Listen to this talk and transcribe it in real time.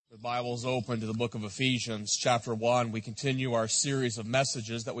Bibles open to the book of Ephesians, chapter 1. We continue our series of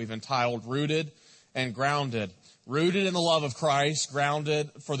messages that we've entitled Rooted and Grounded. Rooted in the love of Christ,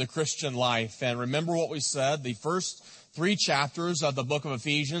 grounded for the Christian life. And remember what we said, the first 3 chapters of the book of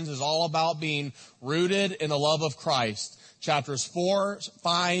Ephesians is all about being rooted in the love of Christ. Chapters 4,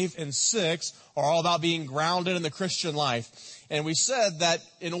 5, and 6 are all about being grounded in the Christian life. And we said that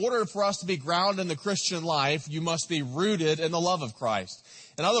in order for us to be grounded in the Christian life, you must be rooted in the love of Christ.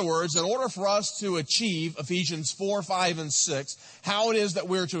 In other words, in order for us to achieve Ephesians 4, 5, and 6, how it is that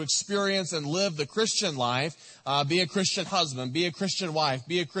we're to experience and live the Christian life, be a Christian husband, be a Christian wife,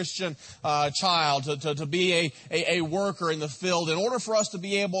 be a Christian child, to be a worker in the field. In order for us to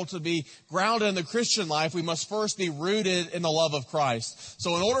be able to be grounded in the Christian life, we must first be rooted in the love of Christ.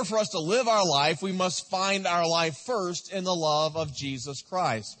 So in order for us to live our life, we must find our life first in the love of Jesus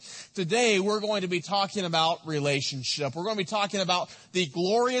Christ. Today, we're going to be talking about relationship. We're going to be talking about the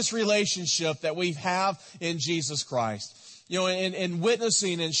glorious relationship that we have in Jesus Christ. You know, in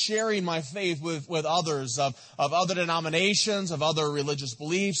witnessing and sharing my faith with others of other denominations, of other religious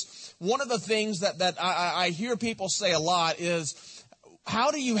beliefs, one of the things that I hear people say a lot is,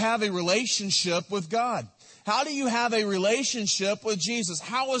 how do you have a relationship with God? How do you have a relationship with Jesus?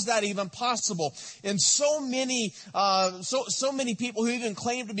 How is that even possible? And so many people who even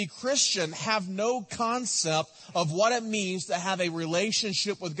claim to be Christian have no concept of what it means to have a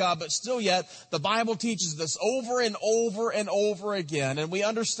relationship with God. But still yet, the Bible teaches this over and over and over again. And we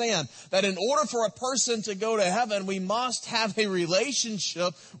understand that in order for a person to go to heaven, we must have a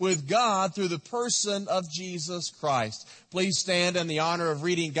relationship with God through the person of Jesus Christ. Please stand in the honor of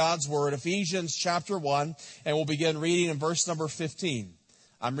reading God's Word, Ephesians chapter 1, and we'll begin reading in verse number 15.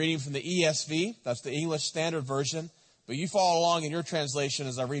 I'm reading from the ESV, that's the English Standard Version, but you follow along in your translation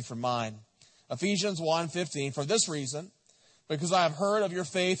as I read from mine. Ephesians 1:15, for this reason, because I have heard of your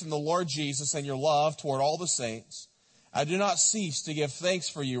faith in the Lord Jesus and your love toward all the saints, I do not cease to give thanks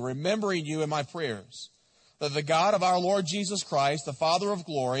for you, remembering you in my prayers, that the God of our Lord Jesus Christ, the Father of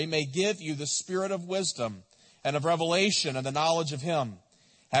glory, may give you the spirit of wisdom and of revelation and the knowledge of him,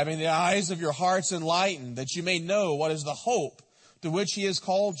 having the eyes of your hearts enlightened, that you may know what is the hope to which he has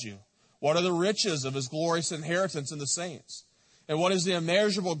called you, what are the riches of his glorious inheritance in the saints, and what is the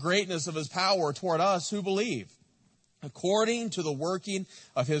immeasurable greatness of his power toward us who believe, according to the working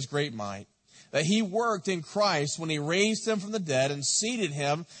of his great might, that he worked in Christ when he raised him from the dead and seated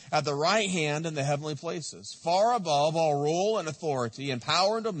him at the right hand in the heavenly places, far above all rule and authority and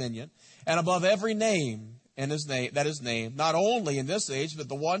power and dominion, and above every name and his name that is named, not only in this age, but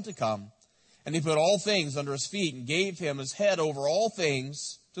the one to come. And he put all things under his feet and gave him his head over all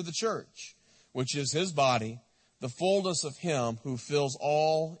things to the church, which is his body, the fullness of him who fills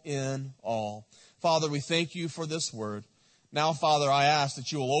all in all. Father, we thank you for this word. Now, Father, I ask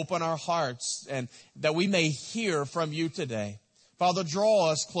that you will open our hearts and that we may hear from you today. Father, draw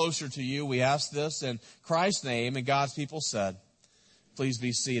us closer to you. We ask this in Christ's name, and God's people said. Please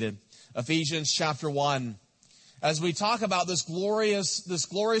be seated. Ephesians chapter 1. As we talk about this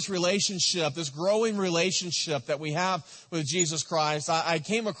glorious relationship, this growing relationship that we have with Jesus Christ, I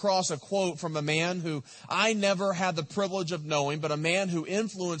came across a quote from a man who I never had the privilege of knowing, but a man who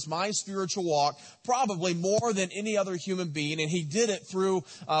influenced my spiritual walk probably more than any other human being, and he did it through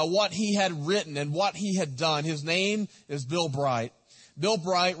what he had written and what he had done. His name is Bill Bright. Bill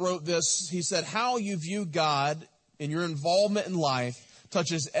Bright wrote this. He said, how you view God in your involvement in life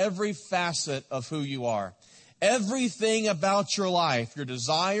touches every facet of who you are. Everything about your life, your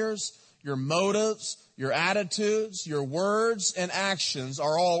desires, your motives, your attitudes, your words and actions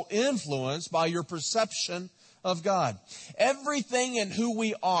are all influenced by your perception of God. Everything in who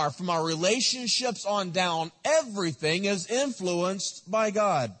we are, from our relationships on down, everything is influenced by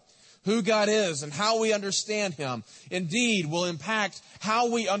God. Who God is and how we understand him, indeed, will impact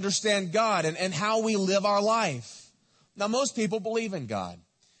how we understand God and how we live our life. Now, most people believe in God.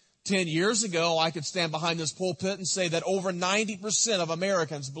 10 years ago, I could stand behind this pulpit and say that over 90% of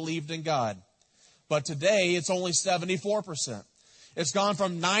Americans believed in God. But today, it's only 74%. It's gone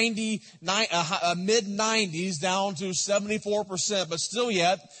from mid-90s down to 74%. But still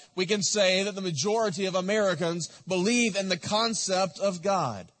yet, we can say that the majority of Americans believe in the concept of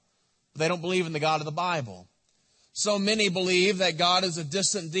God. They don't believe in the God of the Bible. So many believe that God is a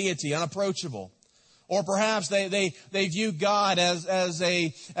distant deity, unapproachable. Or perhaps they view God as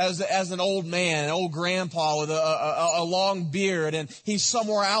an old man, an old grandpa with a long beard, and he's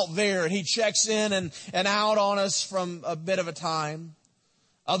somewhere out there, and he checks in and out on us from a bit of a time.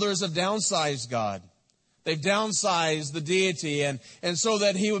 Others have downsized God. They've downsized the deity and so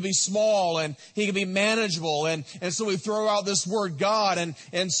that he would be small and he could be manageable. And so we throw out this word God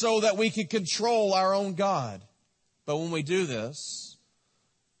and so that we can control our own God. But when we do this,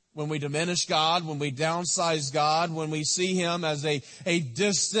 when we diminish God, when we downsize God, when we see Him as a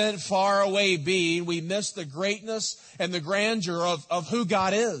distant, far away being, we miss the greatness and the grandeur of who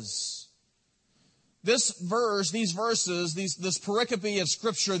God is. This verse, these verses, this pericope of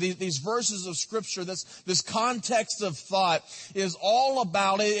Scripture, these verses of Scripture, this context of thought is all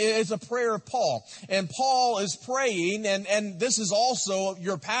about, it's a prayer of Paul. And Paul is praying, and this is also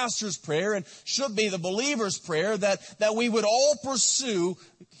your pastor's prayer and should be the believer's prayer, that we would all pursue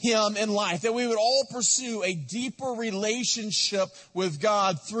Him in life, that we would all pursue a deeper relationship with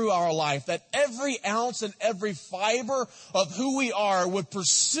God through our life, that every ounce and every fiber of who we are would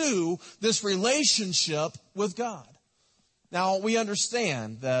pursue this relationship with God. Now, we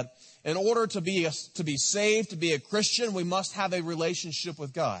understand that in order to be saved, to be a Christian, we must have a relationship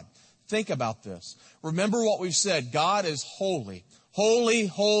with God. Think about this. Remember what we've said. God is holy. Holy,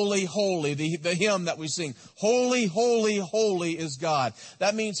 holy, holy. The hymn that we sing. Holy, holy, holy is God.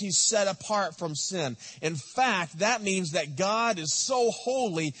 That means He's set apart from sin. In fact, that means that God is so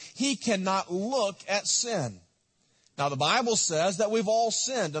holy, He cannot look at sin. Now, the Bible says that we've all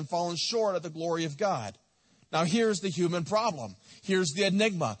sinned and fallen short of the glory of God. Now, here's the human problem. Here's the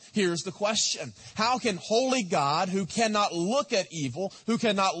enigma. Here's the question. How can holy God, who cannot look at evil, who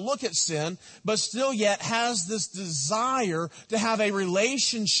cannot look at sin, but still yet has this desire to have a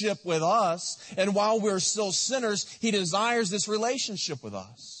relationship with us, and while we're still sinners, He desires this relationship with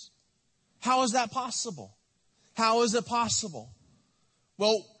us? How is that possible? How is it possible?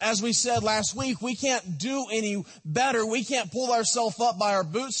 Well, as we said last week, we can't do any better. We can't pull ourselves up by our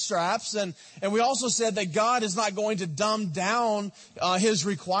bootstraps. And we also said that God is not going to dumb down His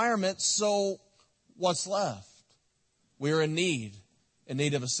requirements. So what's left? We're in need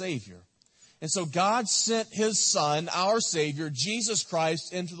of a Savior. And so God sent His Son, our Savior, Jesus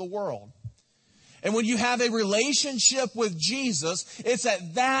Christ, into the world. And when you have a relationship with Jesus, it's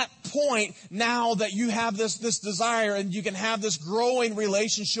at that point now that you have this desire and you can have this growing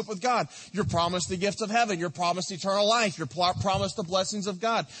relationship with God. You're promised the gift of heaven. You're promised eternal life. You're promised the blessings of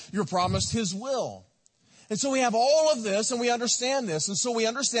God. You're promised His will. And so we have all of this and we understand this. And so we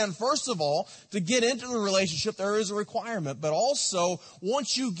understand, first of all, to get into the relationship, there is a requirement. But also,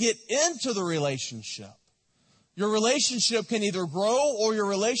 once you get into the relationship, your relationship can either grow or your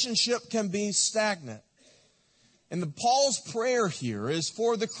relationship can be stagnant. And Paul's prayer here is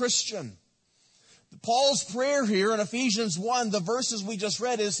for the Christian. Paul's prayer here in Ephesians 1, the verses we just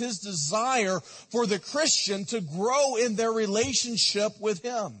read, is his desire for the Christian to grow in their relationship with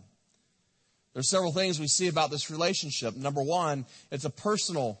Him. There's several things we see about this relationship. Number one, it's a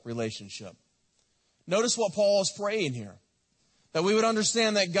personal relationship. Notice what Paul is praying here. That we would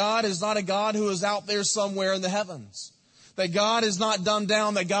understand that God is not a God who is out there somewhere in the heavens. That God is not dumbed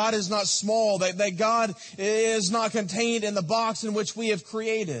down. That God is not small. That God is not contained in the box in which we have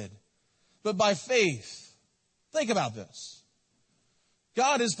created. But by faith, think about this.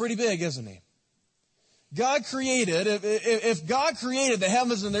 God is pretty big, isn't He? God created, if God created the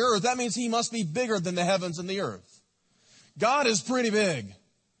heavens and the earth, that means He must be bigger than the heavens and the earth. God is pretty big.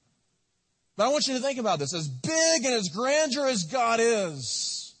 But I want you to think about this. As big and as grandeur as God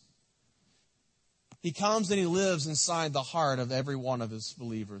is, He comes and He lives inside the heart of every one of His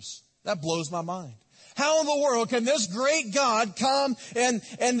believers. That blows my mind. How in the world can this great God come and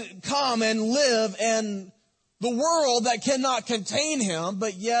live in the world that cannot contain Him,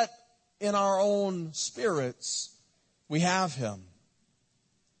 but yet in our own spirits we have Him?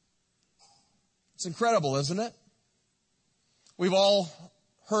 It's incredible, isn't it? We've all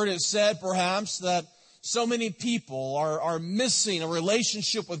heard it said, perhaps, that so many people are missing a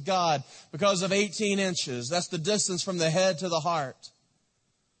relationship with God because of 18 inches. That's the distance from the head to the heart.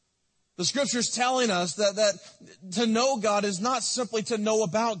 The Scripture's telling us that to know God is not simply to know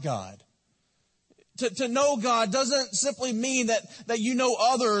about God. To know God doesn't simply mean that you know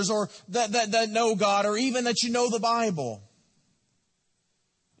others or that know God or even that you know the Bible.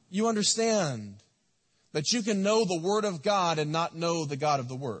 You understand that you can know the Word of God and not know the God of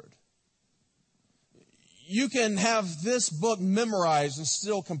the Word. You can have this book memorized and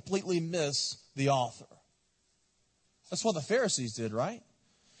still completely miss the author. That's what the Pharisees did, right?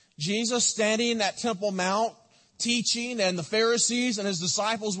 Jesus standing at Temple Mount teaching, and the Pharisees and His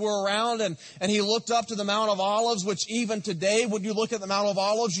disciples were around, and He looked up to the Mount of Olives, which even today, when you look at the Mount of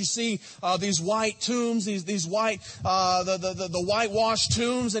Olives, you see these white tombs, these white, the whitewashed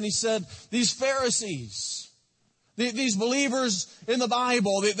tombs, and He said, these Pharisees These believers in the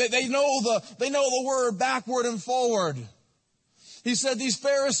Bible, they know the word backward and forward. He said these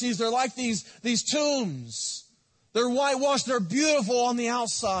Pharisees, they're like these tombs. They're whitewashed, they're beautiful on the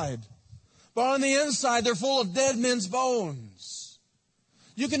outside. But on the inside, they're full of dead men's bones.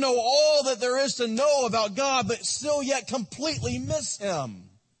 You can know all that there is to know about God, but still yet completely miss Him.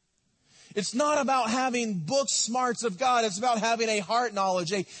 It's not about having book smarts of God. It's about having a heart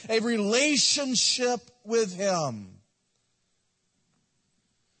knowledge, a relationship with Him.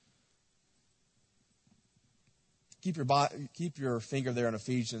 Keep your finger there in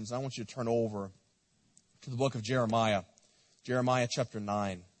Ephesians. I want you to turn over to the book of Jeremiah. Jeremiah chapter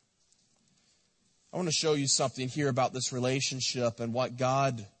 9. I want to show you something here about this relationship and what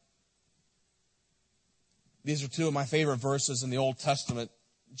God... These are two of my favorite verses in the Old Testament.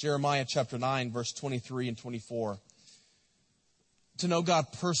 Jeremiah chapter 9, verse 23 and 24. To know God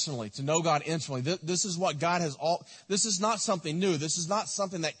personally, to know God intimately. This is what God has this is not something new. This is not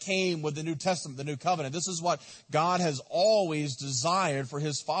something that came with the New Testament, the New Covenant. This is what God has always desired for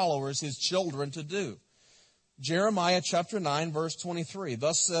His followers, His children to do. Jeremiah chapter 9, verse 23.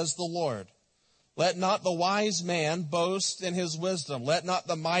 Thus says the Lord, let not the wise man boast in his wisdom. Let not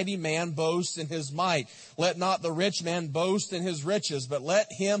the mighty man boast in his might. Let not the rich man boast in his riches. But let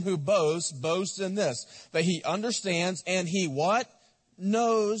him who boasts boast in this, that he understands and he what?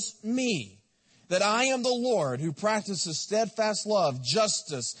 Knows me. That I am the Lord who practices steadfast love,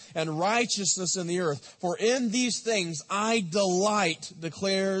 justice, and righteousness in the earth. For in these things I delight,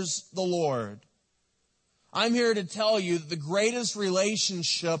 declares the Lord. I'm here to tell you that the greatest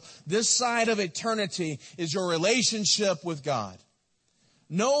relationship this side of eternity is your relationship with God.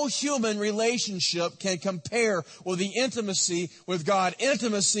 No human relationship can compare with the intimacy with God,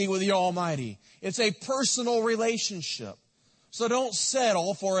 intimacy with the Almighty. It's a personal relationship. So don't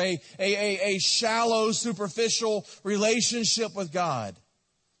settle for a shallow, superficial relationship with God.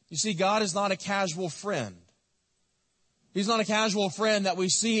 You see, God is not a casual friend. He's not a casual friend that we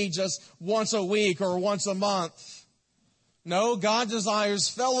see just once a week or once a month. No, God desires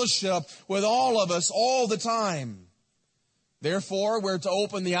fellowship with all of us all the time. Therefore, we're to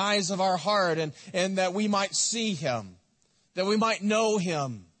open the eyes of our heart and that we might see Him, that we might know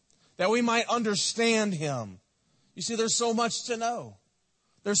Him, that we might understand Him. You see, there's so much to know.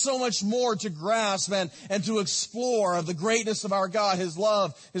 There's so much more to grasp and to explore of the greatness of our God, His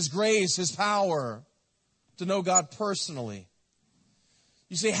love, His grace, His power. To know God personally.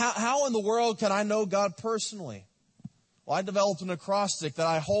 You say, how in the world can I know God personally? Well, I developed an acrostic that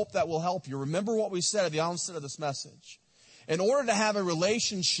I hope that will help you. Remember what we said at the onset of this message. In order to have a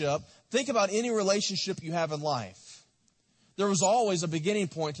relationship, think about any relationship you have in life. There was always a beginning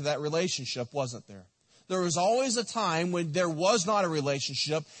point to that relationship, wasn't there? There was always a time when there was not a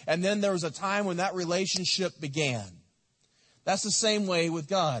relationship, and then there was a time when that relationship began. That's the same way with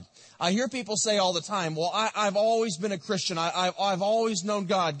God. I hear people say all the time, well, I've always been a Christian. I've always known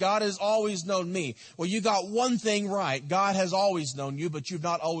God. God has always known me. Well, you got one thing right. God has always known you, but you've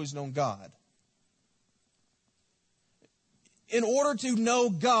not always known God. In order to know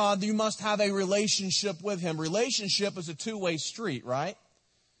God, you must have a relationship with Him. Relationship is a two-way street, right?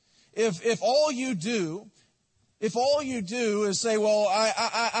 If all you do is say, well,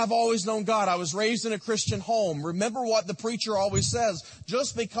 I've always known God. I was raised in a Christian home. Remember what the preacher always says.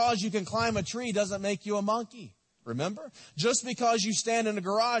 Just because you can climb a tree doesn't make you a monkey. Remember? Just because you stand in a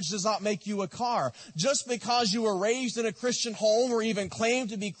garage does not make you a car. Just because you were raised in a Christian home or even claim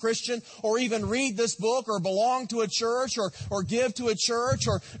to be Christian or even read this book or belong to a church or give to a church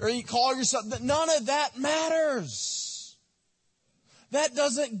or you call yourself, none of that matters. That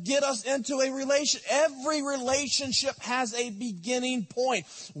doesn't get us into a relationship. Every relationship has a beginning point.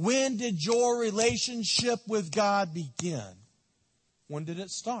 When did your relationship with God begin? When did it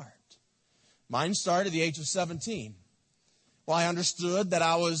start? Mine started at the age of 17. Well, I understood that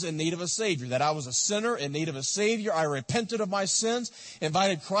I was in need of a Savior, that I was a sinner in need of a Savior. I repented of my sins,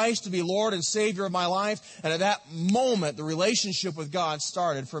 invited Christ to be Lord and Savior of my life, and at that moment, the relationship with God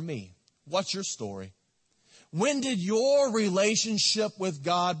started for me. What's your story? When did your relationship with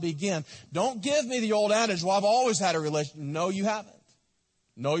God begin? Don't give me the old adage, well, I've always had a relationship. No, you haven't.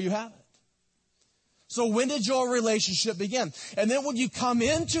 No, you haven't. So when did your relationship begin? And then when you come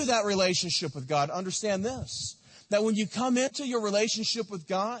into that relationship with God, understand this, that when you come into your relationship with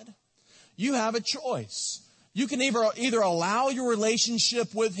God, you have a choice. You can either allow your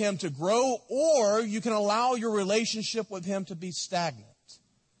relationship with Him to grow, or you can allow your relationship with Him to be stagnant.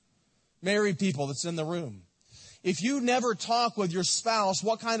 Married people that's in the room, if you never talk with your spouse,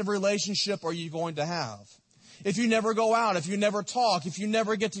 what kind of relationship are you going to have? if you never go out, if you never talk, if you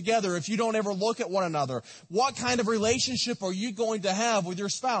never get together, if you don't ever look at one another? What kind of relationship are you going to have with your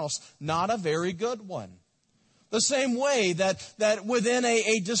spouse? Not a very good one. The same way that within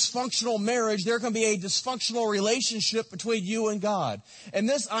a dysfunctional marriage, there can be a dysfunctional relationship between you and God. And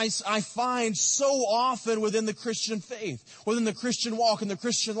this I find so often within the Christian faith, within the Christian walk, in the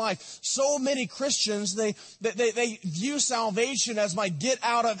Christian life. So many Christians, they view salvation as my get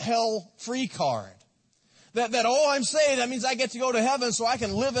out of hell free card. That, oh, I'm saved, that means I get to go to heaven so I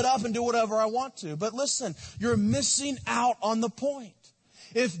can live it up and do whatever I want to. But listen, you're missing out on the point.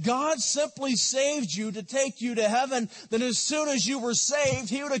 If God simply saved you to take you to heaven, then as soon as you were saved,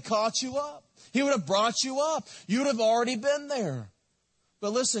 He would have caught you up. He would have brought you up. You would have already been there.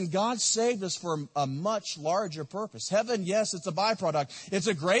 But listen, God saved us for a much larger purpose. Heaven, yes, it's a byproduct. It's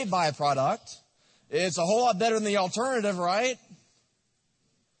a great byproduct. It's a whole lot better than the alternative, right?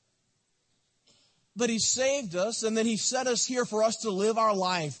 But He saved us, and then He set us here for us to live our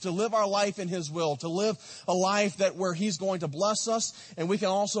life in His will, to live a life where He's going to bless us, and we can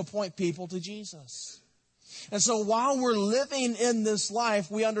also point people to Jesus. And so while we're living in this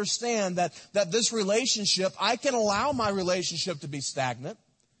life, we understand that this relationship, I can allow my relationship to be stagnant.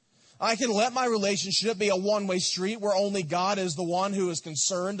 I can let my relationship be a one-way street where only God is the one who is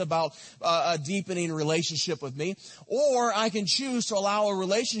concerned about a deepening relationship with me. Or I can choose to allow a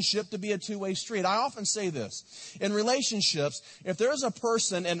relationship to be a two-way street. I often say this. In relationships, if there's a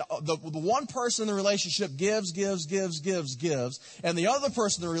person and the one person in the relationship gives, and the other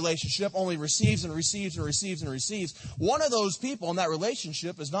person in the relationship only receives and receives and receives and receives, one of those people in that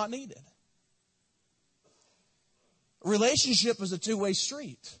relationship is not needed. A relationship is a two-way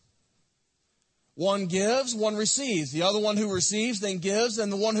street. One gives, one receives. The other one who receives then gives, and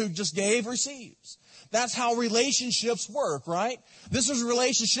the one who just gave receives. That's how relationships work, right? This is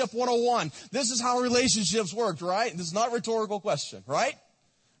relationship 101. This is how relationships work, right? This is not a rhetorical question, right?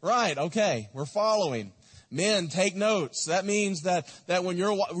 Right, okay, we're following. Men, take notes. That means that when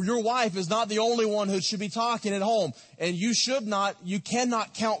your wife is not the only one who should be talking at home, and you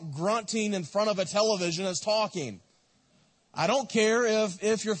cannot count grunting in front of a television as talking. I don't care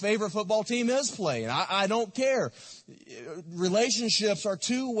if your favorite football team is playing. I don't care. Relationships are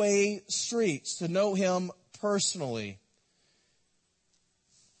two-way streets to know Him personally.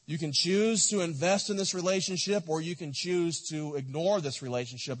 You can choose to invest in this relationship, or you can choose to ignore this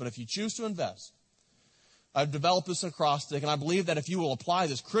relationship. But if you choose to invest, I've developed this acrostic, and I believe that if you will apply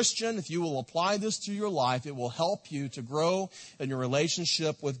this, Christian, if you will apply this to your life, it will help you to grow in your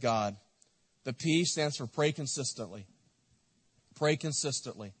relationship with God. The P stands for pray consistently. Pray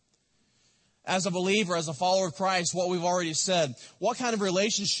consistently. As a believer, as a follower of Christ, what we've already said, what kind of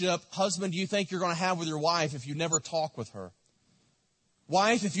relationship, husband, do you think you're going to have with your wife if you never talk with her?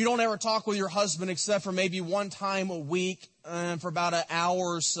 Wife, if you don't ever talk with your husband except for maybe one time a week and for about an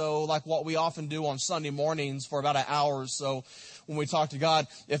hour or so, like what we often do on Sunday mornings for about an hour or so when we talk to God,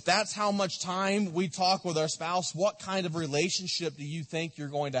 if that's how much time we talk with our spouse, what kind of relationship do you think you're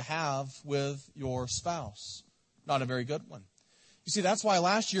going to have with your spouse? Not a very good one. You see, that's why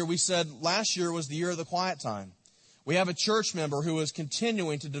last year we said last year was the year of the quiet time. We have a church member who is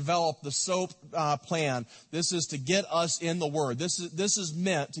continuing to develop the SOAP plan. This is to get us in the Word. This is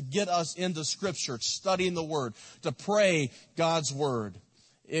meant to get us into Scripture, studying the Word, to pray God's Word.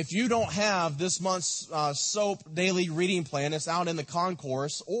 If you don't have this month's SOAP daily reading plan, it's out in the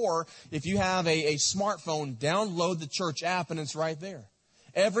concourse. Or if you have a smartphone, download the church app and it's right there.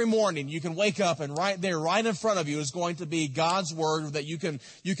 Every morning you can wake up and right there, right in front of you is going to be God's Word that you can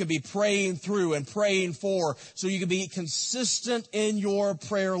be praying through and praying for so you can be consistent in your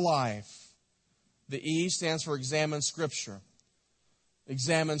prayer life. The E stands for examine Scripture.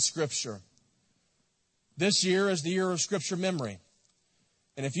 Examine Scripture. This year is the year of Scripture memory.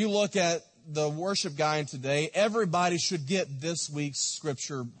 And if you look at the worship guide today, everybody should get this week's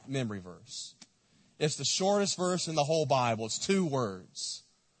Scripture memory verse. It's the shortest verse in the whole Bible. It's 2 words.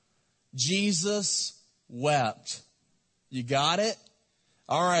 Jesus wept. You got it?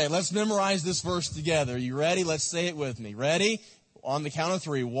 All right, let's memorize this verse together. You ready? Let's say it with me. Ready? On the count of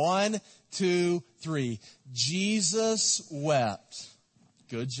 3. 1, 2, 3. Jesus wept.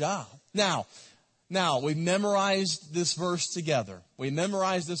 Good job. Now, we've memorized this verse together.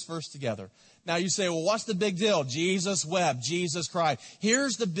 Now you say, well, what's the big deal? Jesus wept. Jesus cried.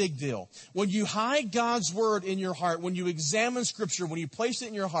 Here's the big deal. When you hide God's Word in your heart, when you examine Scripture, when you place it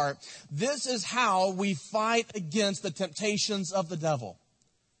in your heart, this is how we fight against the temptations of the devil.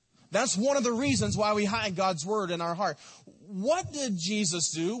 That's one of the reasons why we hide God's Word in our heart. What did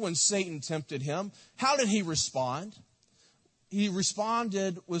Jesus do when Satan tempted Him? How did He respond? he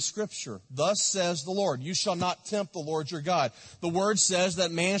responded with Scripture. Thus says the Lord, you shall not tempt the Lord your God. The Word says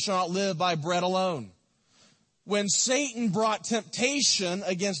that man shall not live by bread alone. When Satan brought temptation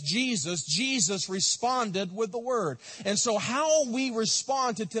against Jesus, Jesus responded with the Word. And so how we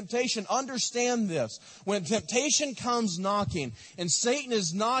respond to temptation, understand this. When temptation comes knocking, and Satan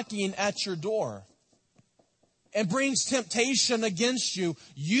is knocking at your door, and brings temptation against you,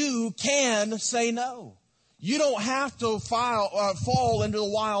 you can say no. You don't have to fall into the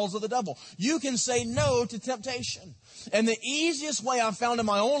wiles of the devil. You can say no to temptation. And the easiest way I've found in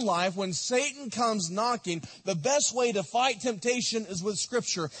my own life, when Satan comes knocking, the best way to fight temptation is with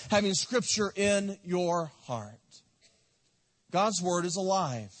Scripture, having Scripture in your heart. God's Word is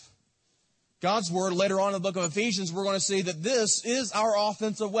alive. God's Word, later on in the book of Ephesians, we're going to see that this is our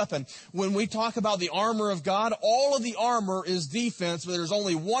offensive weapon. When we talk about the armor of God, all of the armor is defense, but there's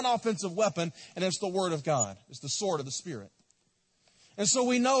only one offensive weapon, and it's the Word of God. It's the sword of the Spirit. And so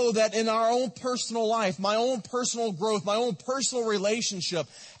we know that in our own personal life, my own personal growth, my own personal relationship,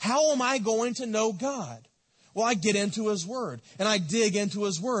 how am I going to know God? Well, I get into His Word, and I dig into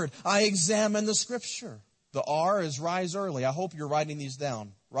His Word. I examine the Scripture. The R is rise early. I hope you're writing these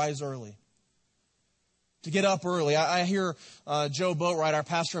down. Rise early. To get up early. I hear Joe Boatwright, our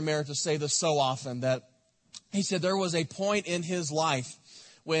pastor emeritus, say this so often, that he said there was a point in his life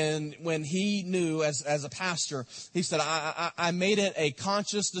when he knew as a pastor, he said, I made it a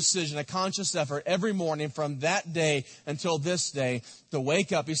conscious decision, a conscious effort every morning from that day until this day to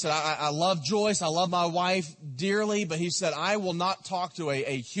wake up. He said, I love Joyce, I love my wife dearly, but he said, I will not talk to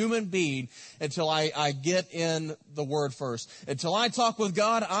a human being until I get in the Word first. Until I talk with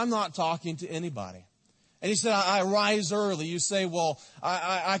God, I'm not talking to anybody. And he said, I rise early. You say, well,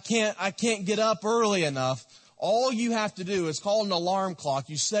 I can't get up early enough. All you have to do is call an alarm clock.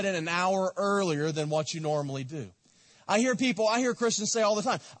 You set it an hour earlier than what you normally do. I hear Christians say all the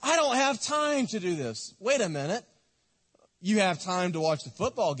time, I don't have time to do this. Wait a minute. You have time to watch the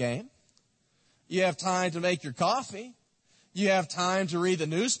football game. You have time to make your coffee. You have time to read the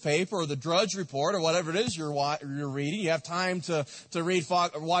newspaper or the Drudge Report or whatever it is you're reading. You have time to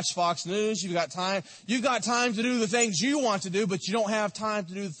watch Fox News. You've got time to do the things you want to do, but you don't have time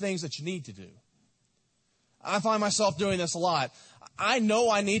to do the things that you need to do. I find myself doing this a lot. I know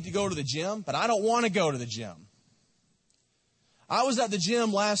I need to go to the gym, but I don't want to go to the gym. I was at the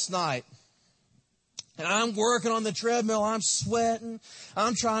gym last night. And I'm working on the treadmill. I'm sweating.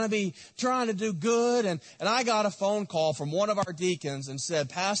 I'm trying to do good. And I got a phone call from one of our deacons and said,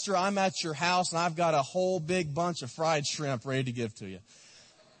 Pastor, I'm at your house and I've got a whole big bunch of fried shrimp ready to give to you.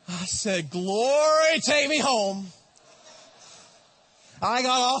 I said, glory, take me home. I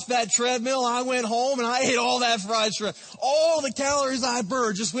got off that treadmill. I went home and I ate all that fried shrimp. All the calories I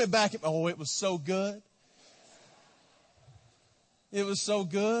burned just went back. Oh, it was so good. It was so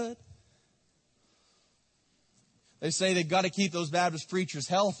good. They say they've got to keep those Baptist preachers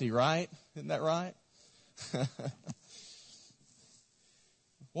healthy, right? Isn't that right?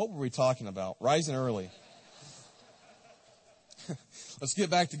 What were we talking about? Rising early. Let's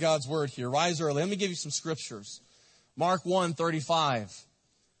get back to God's Word here. Rise early. Let me give you some scriptures. Mark 1:35.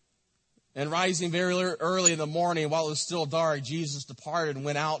 And rising very early in the morning, while it was still dark, Jesus departed and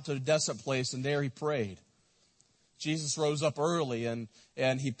went out to a desolate place, and there He prayed. Jesus rose up early and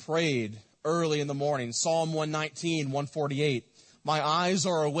He prayed early in the morning. Psalm 119, 148. My eyes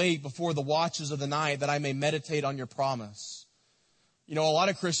are awake before the watches of the night, that I may meditate on your promise. You know, a lot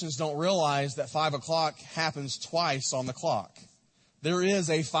of Christians don't realize that 5 o'clock happens twice on the clock. There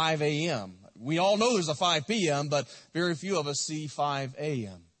is a 5 a.m. We all know there's a 5 p.m., but very few of us see 5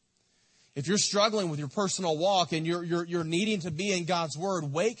 a.m. If you're struggling with your personal walk and you're needing to be in God's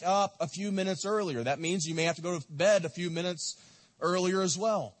Word, wake up a few minutes earlier. That means you may have to go to bed a few minutes earlier as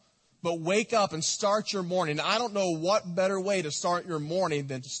well. But wake up and start your morning. I don't know what better way to start your morning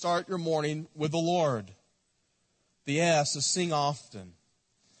than to start your morning with the Lord. The S is sing often.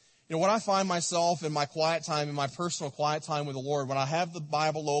 You know, when I find myself in my quiet time, in my personal quiet time with the Lord, when I have the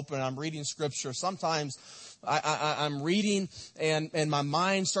Bible open and I'm reading Scripture, sometimes I'm reading and my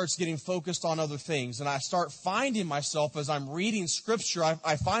mind starts getting focused on other things. And I start finding myself as I'm reading Scripture,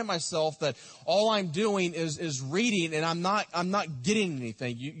 I find myself that all I'm doing is reading and I'm not getting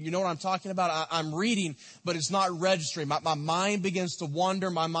anything. You know what I'm talking about? I'm reading, but it's not registering. My mind begins to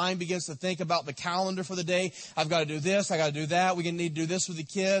wander. My mind begins to think about the calendar for the day. I've got to do this. I got to do that. We need to do this with the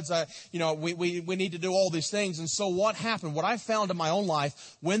kids. We need to do all these things. And so what happened? What I found in my own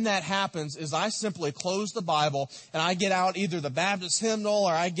life when that happens is I simply close the Bible and I get out either the Baptist hymnal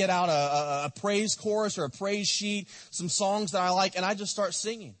or I get out a praise chorus or a praise sheet, some songs that I like, and I just start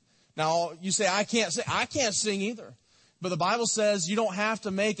singing. Now, you say, I can't sing either. But the Bible says you don't have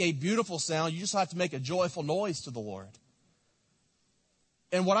to make a beautiful sound. You just have to make a joyful noise to the Lord.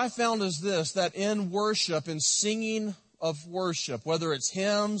 And what I found is this, that in worship, in singing of worship, whether it's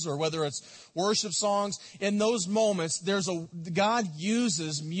hymns or whether it's worship songs, in those moments, God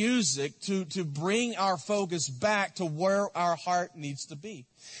uses music to bring our focus back to where our heart needs to be.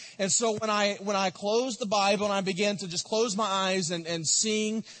 And so when I close the Bible and I begin to just close my eyes and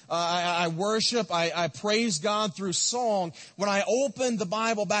sing, I worship, I praise God through song. When I open the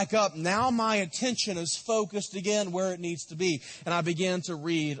Bible back up, now my attention is focused again where it needs to be. And I begin to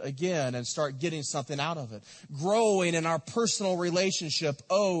read again and start getting something out of it. Growing in our personal relationship,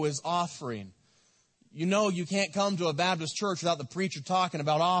 is offering. You know you can't come to a Baptist church without the preacher talking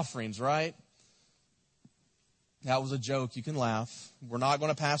about offerings, right? That was a joke. You can laugh. We're not going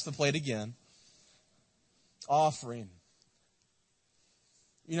to pass the plate again. Offering.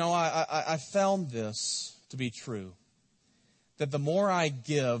 You know, I found this to be true. That the more I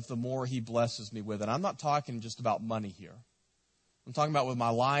give, the more He blesses me with it. I'm not talking just about money here. I'm talking about with my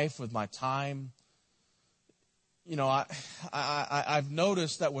life, with my time. You know, I've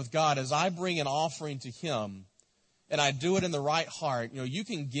noticed that with God, as I bring an offering to Him, and I do it in the right heart, you know, you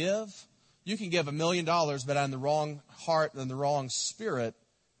can give $1 million, but in the wrong heart and the wrong spirit,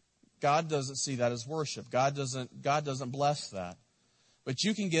 God doesn't see that as worship. God doesn't bless that. But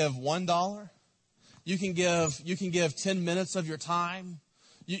you can give $1. You can give 10 minutes of your time.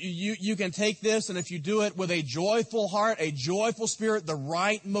 You can take this, and if you do it with a joyful heart, a joyful spirit, the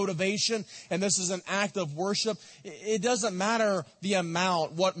right motivation, and this is an act of worship, it doesn't matter the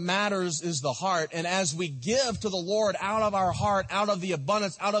amount. What matters is the heart. And as we give to the Lord out of our heart, out of the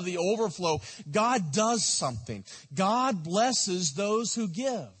abundance, out of the overflow, God does something. God blesses those who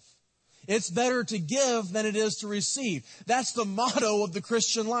give. It's better to give than it is to receive. That's the motto of the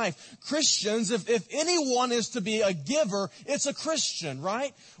Christian life. Christians, if anyone is to be a giver, it's a Christian,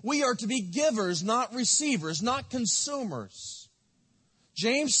 right? We are to be givers, not receivers, not consumers.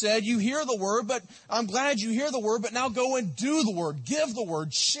 James said, you hear the word, but I'm glad you hear the word, but now go and do the word, give the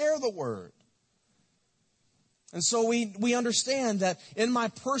word, share the word. And so we understand that in my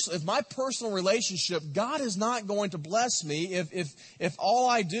personal relationship, God is not going to bless me if all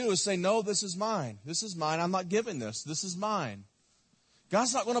I do is say, no, this is mine. This is mine. I'm not giving this. This is mine.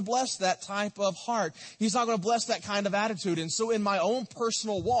 God's not going to bless that type of heart. He's not going to bless that kind of attitude. And so in my own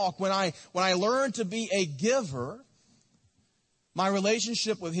personal walk, when I learn to be a giver, my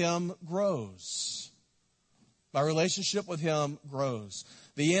relationship with Him grows. My relationship with Him grows.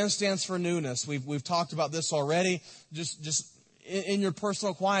 The N stands for newness. We've talked about this already. Just in your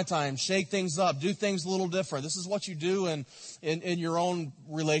personal quiet time, shake things up, do things a little different. This is what you do in your own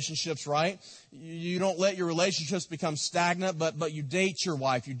relationships, right? You don't let your relationships become stagnant, but you date your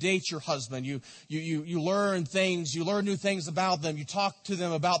wife, you date your husband, you learn things, you learn new things about them, you talk to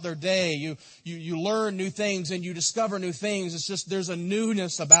them about their day, you learn new things and you discover new things. It's just there's a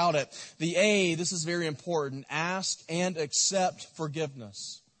newness about it. The A, this is very important, ask and accept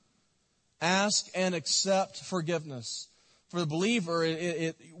forgiveness. Ask and accept forgiveness. For the believer,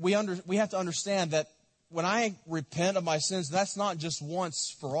 we have to understand that when I repent of my sins, that's not just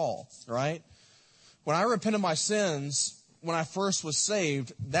once for all, right? When I repent of my sins, when I first was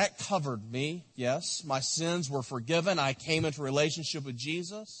saved, that covered me, yes. My sins were forgiven. I came into a relationship with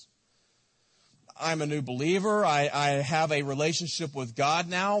Jesus. I'm a new believer. I have a relationship with God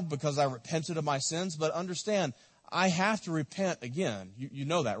now because I repented of my sins. But understand, I have to repent again. You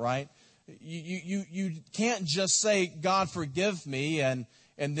know that, right? You can't just say, God, forgive me, and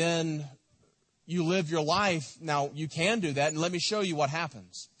then you live your life. Now, you can do that, and let me show you what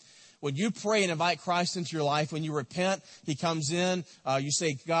happens. When you pray and invite Christ into your life, when you repent, He comes in. You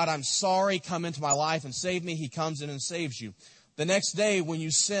say, God, I'm sorry. Come into my life and save me. He comes in and saves you. The next day, when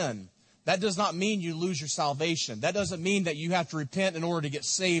you sin, that does not mean you lose your salvation. That doesn't mean that you have to repent in order to get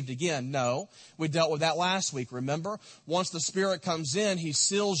saved again. No. We dealt with that last week, remember? Once the Spirit comes in, He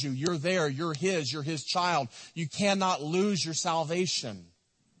seals you. You're there. You're His child. You cannot lose your salvation.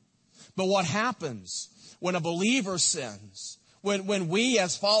 But what happens when a believer sins? When we,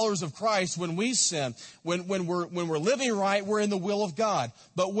 as followers of Christ, when we sin, when we're living right, we're in the will of God.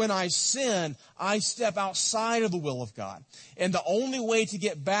 But when I sin, I step outside of the will of God. And the only way to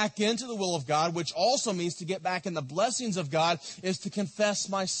get back into the will of God, which also means to get back in the blessings of God, is to confess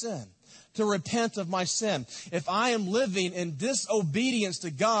my sin, to repent of my sin. If I am living in disobedience to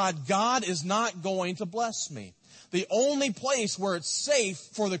God, God is not going to bless me. The only place where it's safe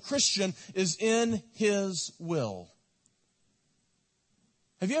for the Christian is in His will.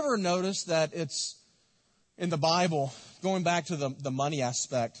 Have you ever noticed that it's in the Bible, going back to the money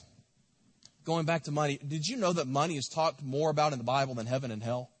aspect, Going back to money, did you know that money is talked more about in the Bible than heaven and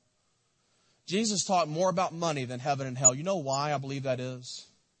hell? Jesus taught more about money than heaven and hell. You know why I believe that is?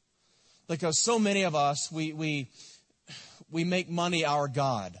 Because so many of us, we make money our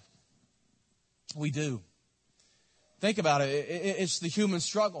God. We do. Think about it. It's the human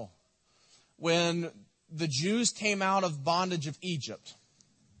struggle. When the Jews came out of bondage of Egypt,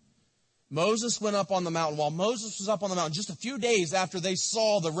 Moses went up on the mountain. While Moses was up on the mountain, just a few days after they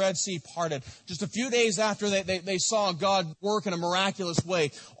saw the Red Sea parted, just a few days after they saw God work in a miraculous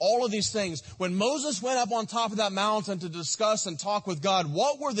way, all of these things, when Moses went up on top of that mountain to discuss and talk with God,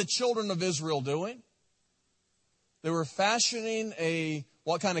 what were the children of Israel doing? They were fashioning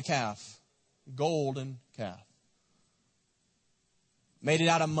what kind of calf? Golden calf. Made it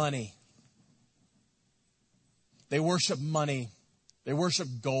out of money. They worshiped money. They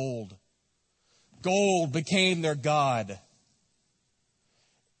worshiped gold. Gold became their God.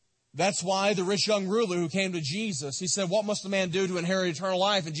 That's why the rich young ruler who came to Jesus, he said, what must a man do to inherit eternal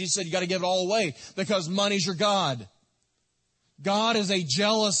life? And Jesus said, you got to give it all away because money's your God. God is a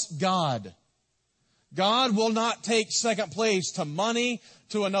jealous God. God will not take second place to money,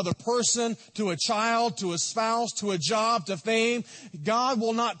 to another person, to a child, to a spouse, to a job, to fame. God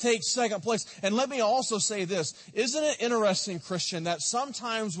will not take second place. And let me also say this. Isn't it interesting, Christian, that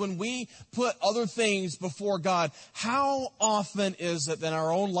sometimes when we put other things before God, how often is it that in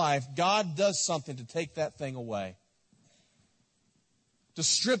our own life, God does something to take that thing away? To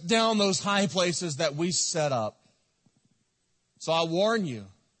strip down those high places that we set up. So I warn you,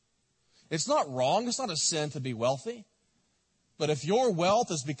 it's not wrong, it's not a sin to be wealthy. But if your wealth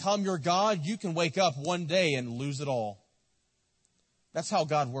has become your God, you can wake up one day and lose it all. That's how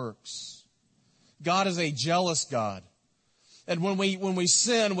God works. God is a jealous God. And when we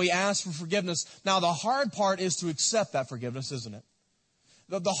sin, we ask for forgiveness. Now, the hard part is to accept that forgiveness, isn't it?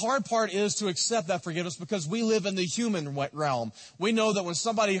 The hard part is to accept that forgiveness because we live in the human realm. We know that when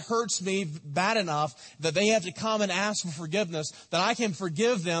somebody hurts me bad enough that they have to come and ask for forgiveness, that I can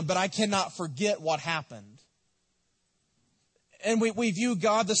forgive them, but I cannot forget what happened. And we view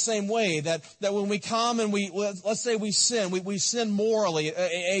God the same way, that when we come and let's say we sin, we sin morally,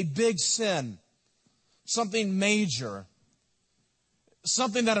 a big sin, something major,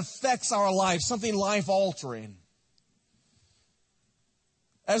 something that affects our life, something life-altering.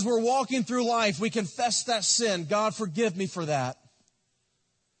 As we're walking through life, we confess that sin. God, forgive me for that.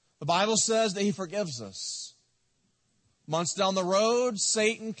 The Bible says that He forgives us. Months down the road,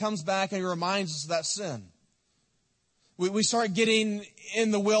 Satan comes back and he reminds us of that sin. We start getting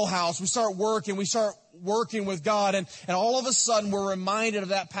in the wheelhouse. We start working with God. And all of a sudden, we're reminded of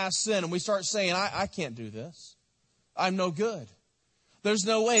that past sin. And we start saying, I can't do this. I'm no good. There's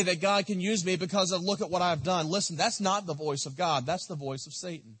no way that God can use me because of look at what I've done. Listen, that's not the voice of God. That's the voice of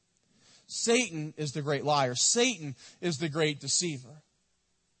Satan. Satan is the great liar. Satan is the great deceiver.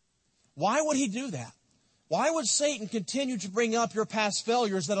 Why would he do that? Why would Satan continue to bring up your past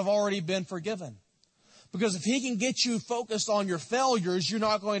failures that have already been forgiven? Because if he can get you focused on your failures, you're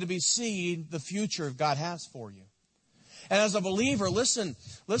not going to be seeing the future God has for you. And as a believer, listen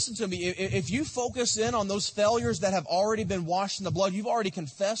to me. If you focus in on those failures that have already been washed in the blood, you've already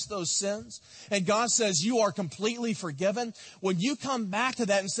confessed those sins, and God says you are completely forgiven. When you come back to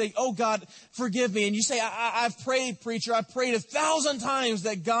that and say, oh God, forgive me, and you say, I've prayed, preacher, I've prayed 1,000 times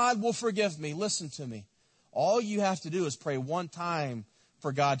that God will forgive me. Listen to me. All you have to do is pray one time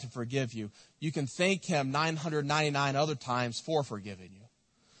for God to forgive you. You can thank Him 999 other times for forgiving you.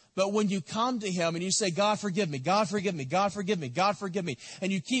 But when you come to Him and you say, God, forgive me, God, forgive me, God, forgive me, God, forgive me,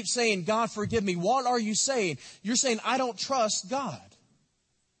 and you keep saying, God, forgive me, what are you saying? You're saying, I don't trust God.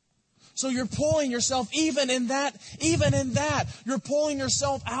 So you're pulling yourself, even in that, you're pulling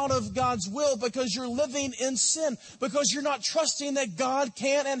yourself out of God's will because you're living in sin, because you're not trusting that God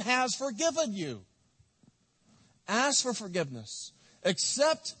can and has forgiven you. Ask for forgiveness.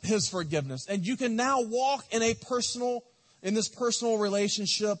 Accept His forgiveness. And you can now walk in this personal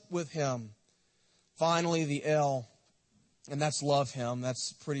relationship with Him. Finally, the L, and that's love Him.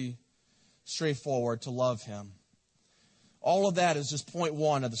 That's pretty straightforward, to love Him. All of that is just point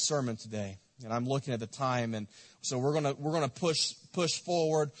one of the sermon today. And I'm looking at the time, and so we're gonna push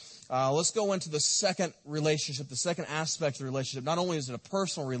forward. Let's go into the second relationship, the second aspect of the relationship. Not only is it a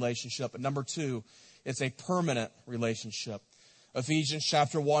personal relationship, but number two, it's a permanent relationship. Ephesians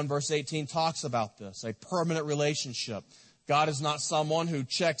chapter 1, verse 18 talks about this, a permanent relationship. God is not someone who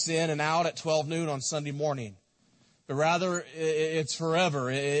checks in and out at 12 noon on Sunday morning, but rather it's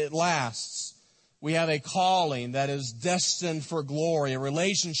forever. It lasts. We have a calling that is destined for glory, a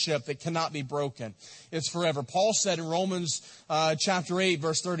relationship that cannot be broken. It's forever. Paul said in Romans chapter 8,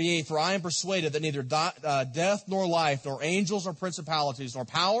 verse 38, "For I am persuaded that neither death nor life, nor angels nor principalities, nor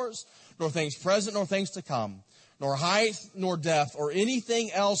powers, nor things present nor things to come, nor height nor depth, or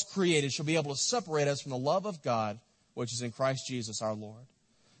anything else created shall be able to separate us from the love of God, which is in Christ Jesus our Lord."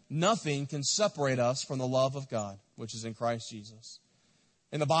 Nothing can separate us from the love of God, which is in Christ Jesus.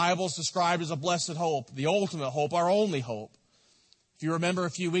 And the Bible is described as a blessed hope, the ultimate hope, our only hope. If you remember a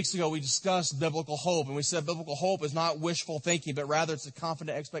few weeks ago, we discussed biblical hope, and we said biblical hope is not wishful thinking, but rather it's a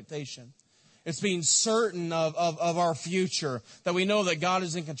confident expectation. It's being certain of our future, that we know that God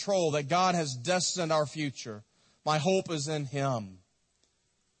is in control, that God has destined our future. My hope is in Him.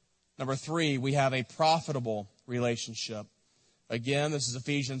 Number 3, we have a profitable relationship. Again, this is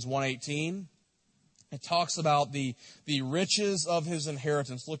Ephesians 1:18. It talks about the riches of His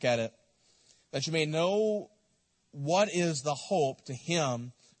inheritance. Look at it. "That you may know what is the hope to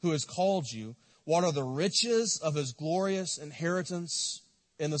Him who has called you. What are the riches of His glorious inheritance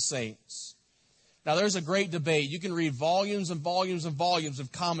in the saints?" Now, there's a great debate. You can read volumes and volumes and volumes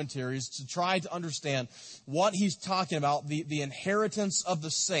of commentaries to try to understand what he's talking about, the inheritance of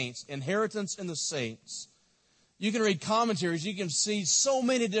the saints, inheritance in the saints. You can read commentaries. You can see so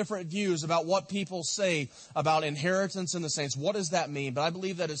many different views about what people say about inheritance in the saints. What does that mean? But I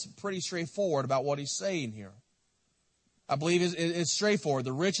believe that it's pretty straightforward about what he's saying here. I believe it's straightforward.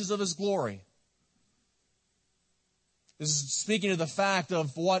 The riches of His glory. This is speaking to the fact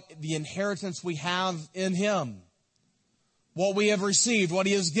of what the inheritance we have in Him. What we have received, what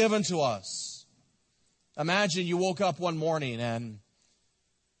He has given to us. Imagine you woke up one morning and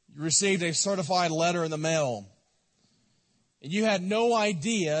you received a certified letter in the mail. And you had no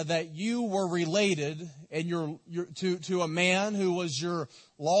idea that you were related to a man who was your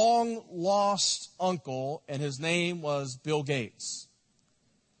long-lost uncle, and his name was Bill Gates.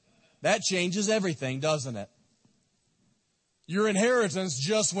 That changes everything, doesn't it? Your inheritance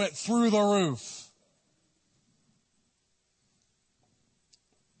just went through the roof.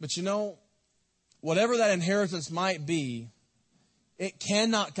 But you know, whatever that inheritance might be, it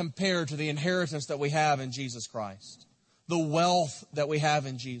cannot compare to the inheritance that we have in Jesus Christ. The wealth that we have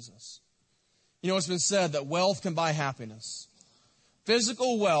in Jesus. You know, it's been said that wealth can buy happiness.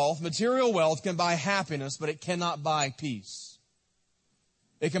 Physical wealth, material wealth can buy happiness, but it cannot buy peace.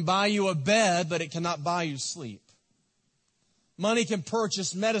 It can buy you a bed, but it cannot buy you sleep. Money can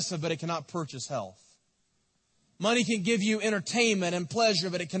purchase medicine, but it cannot purchase health. Money can give you entertainment and pleasure,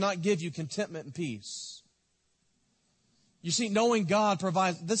 but it cannot give you contentment and peace. You see, knowing God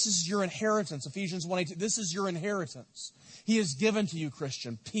provides, this is your inheritance, Ephesians 1:18. This is your inheritance. He has given to you,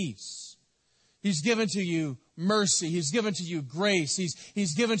 Christian, peace. He's given to you mercy. He's given to you grace.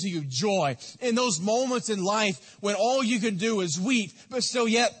 He's given to you joy. In those moments in life when all you can do is weep, but still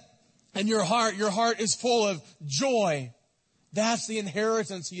yet in your heart is full of joy. That's the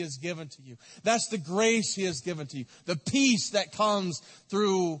inheritance He has given to you. That's the grace He has given to you. The peace that comes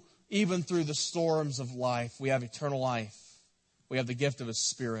even through the storms of life. We have eternal life. We have the gift of His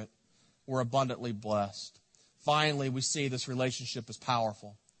Spirit. We're abundantly blessed. Finally, we see this relationship is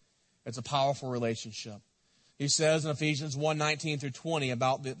powerful. It's a powerful relationship. He says in Ephesians 1:19 through 20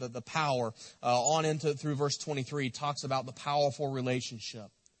 about the power. Through verse 23, he talks about the powerful relationship.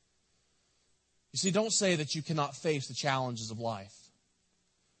 You see, don't say that you cannot face the challenges of life.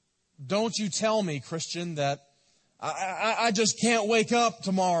 Don't you tell me, Christian, that I just can't wake up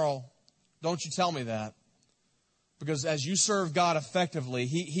tomorrow. Don't you tell me that. Because as you serve God effectively,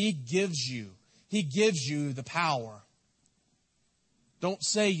 He gives you the power. Don't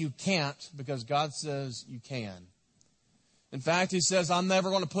say you can't, because God says you can. In fact, He says, I'm never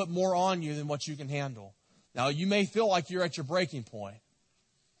going to put more on you than what you can handle. Now, you may feel like you're at your breaking point.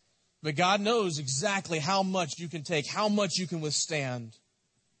 But God knows exactly how much you can take, how much you can withstand.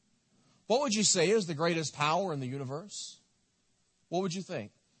 What would you say is the greatest power in the universe? What would you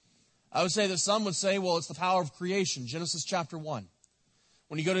think? I would say that some would say, well, it's the power of creation, Genesis chapter 1.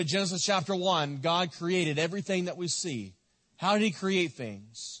 When you go to Genesis chapter 1, God created everything that we see. How did He create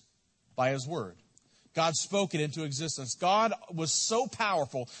things? By His Word. God spoke it into existence. God was so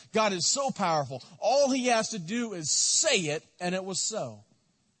powerful. God is so powerful. All He has to do is say it, and it was so.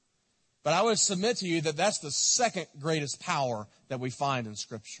 But I would submit to you that that's the second greatest power that we find in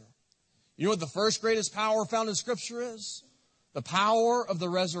Scripture. You know what the first greatest power found in Scripture is? The power of the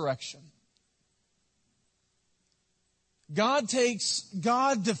resurrection. God defies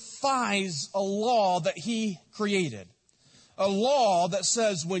a law that He created. A law that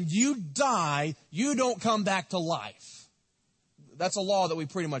says when you die, you don't come back to life. That's a law that we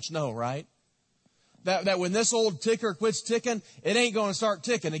pretty much know, right? That when this old ticker quits ticking, it ain't going to start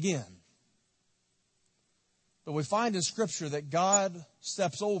ticking again. But we find in Scripture that God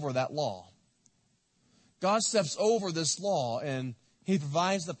steps over that law. God steps over this law, and He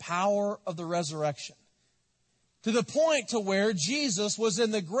provides the power of the resurrection. To the point to where Jesus was in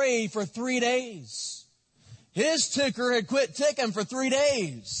the grave for 3 days. His ticker had quit ticking for 3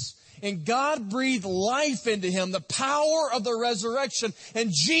 days. And God breathed life into Him, the power of the resurrection,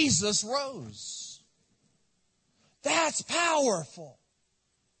 and Jesus rose. That's powerful.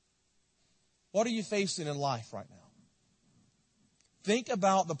 What are you facing in life right now? Think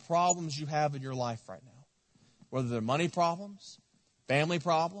about the problems you have in your life right now. Whether they're money problems, family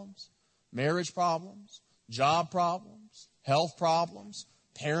problems, marriage problems, job problems, health problems,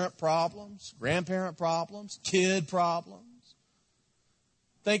 parent problems, grandparent problems, kid problems.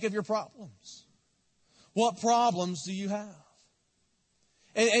 Think of your problems. What problems do you have?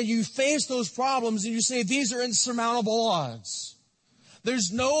 And you face those problems and you say, these are insurmountable odds.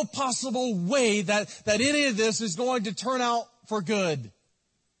 There's no possible way that any of this is going to turn out for good.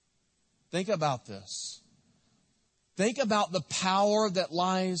 Think about this. Think about the power that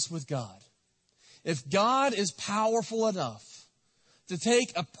lies with God. If God is powerful enough to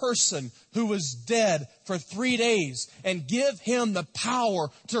take a person who was dead for 3 days and give him the power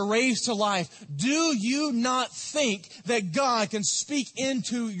to raise to life, do you not think that God can speak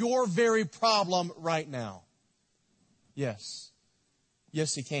into your very problem right now? Yes.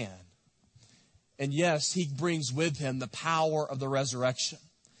 Yes, He can. And yes, He brings with Him the power of the resurrection.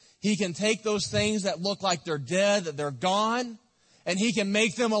 He can take those things that look like they're dead, that they're gone, and He can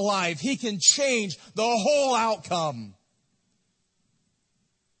make them alive. He can change the whole outcome.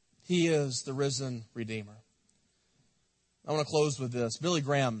 He is the risen Redeemer. I want to close with this. Billy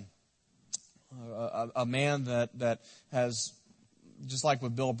Graham, a man that has, just like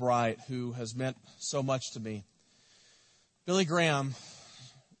with Bill Bright, who has meant so much to me. Billy Graham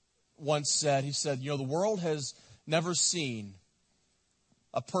once said, he said, the world has never seen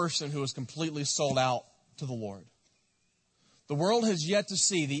a person who is completely sold out to the Lord. The world has yet to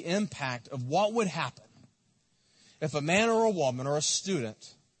see the impact of what would happen if a man or a woman or a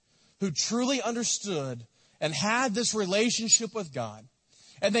student who truly understood and had this relationship with God,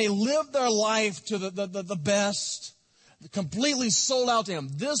 and they lived their life to the best, completely sold out to Him.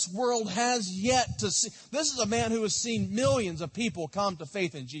 This world has yet to see. This is a man who has seen millions of people come to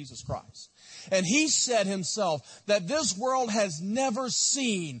faith in Jesus Christ. And he said himself that this world has never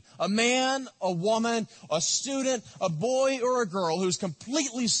seen a man, a woman, a student, a boy, or a girl who's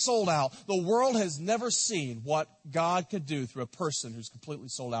completely sold out. The world has never seen what God could do through a person who's completely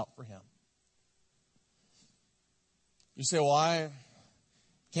sold out for Him. You say, well, I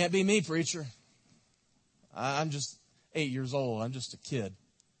can't be me, preacher. I'm just 8 years old. I'm just a kid.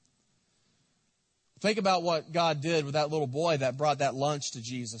 Think about what God did with that little boy that brought that lunch to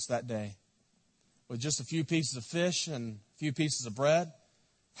Jesus that day. With just a few pieces of fish and a few pieces of bread.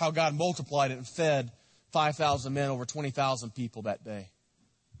 How God multiplied it and fed 5,000 men, over 20,000 people that day.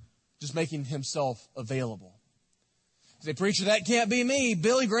 Just making Himself available. You say, preacher, that can't be me.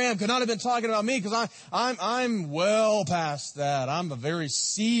 Billy Graham could not have been talking about me because I'm well past that. I'm a very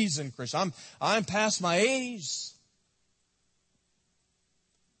seasoned Christian. I'm past my age.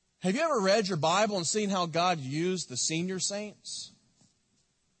 Have you ever read your Bible and seen how God used the senior saints?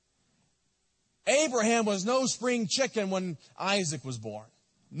 Abraham was no spring chicken when Isaac was born,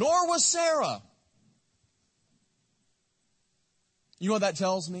 nor was Sarah. You know what that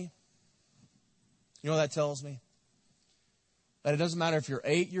tells me? You know what that tells me? That it doesn't matter if you're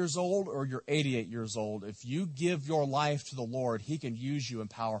 8 years old or you're 88 years old. If you give your life to the Lord, He can use you in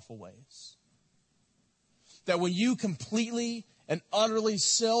powerful ways. That when you completely and utterly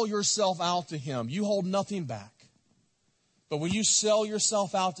sell yourself out to Him, you hold nothing back. But when you sell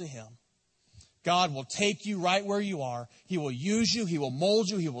yourself out to Him, God will take you right where you are. He will use you. He will mold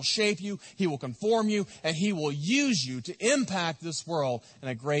you. He will shape you. He will conform you. And He will use you to impact this world in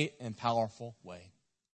a great and powerful way.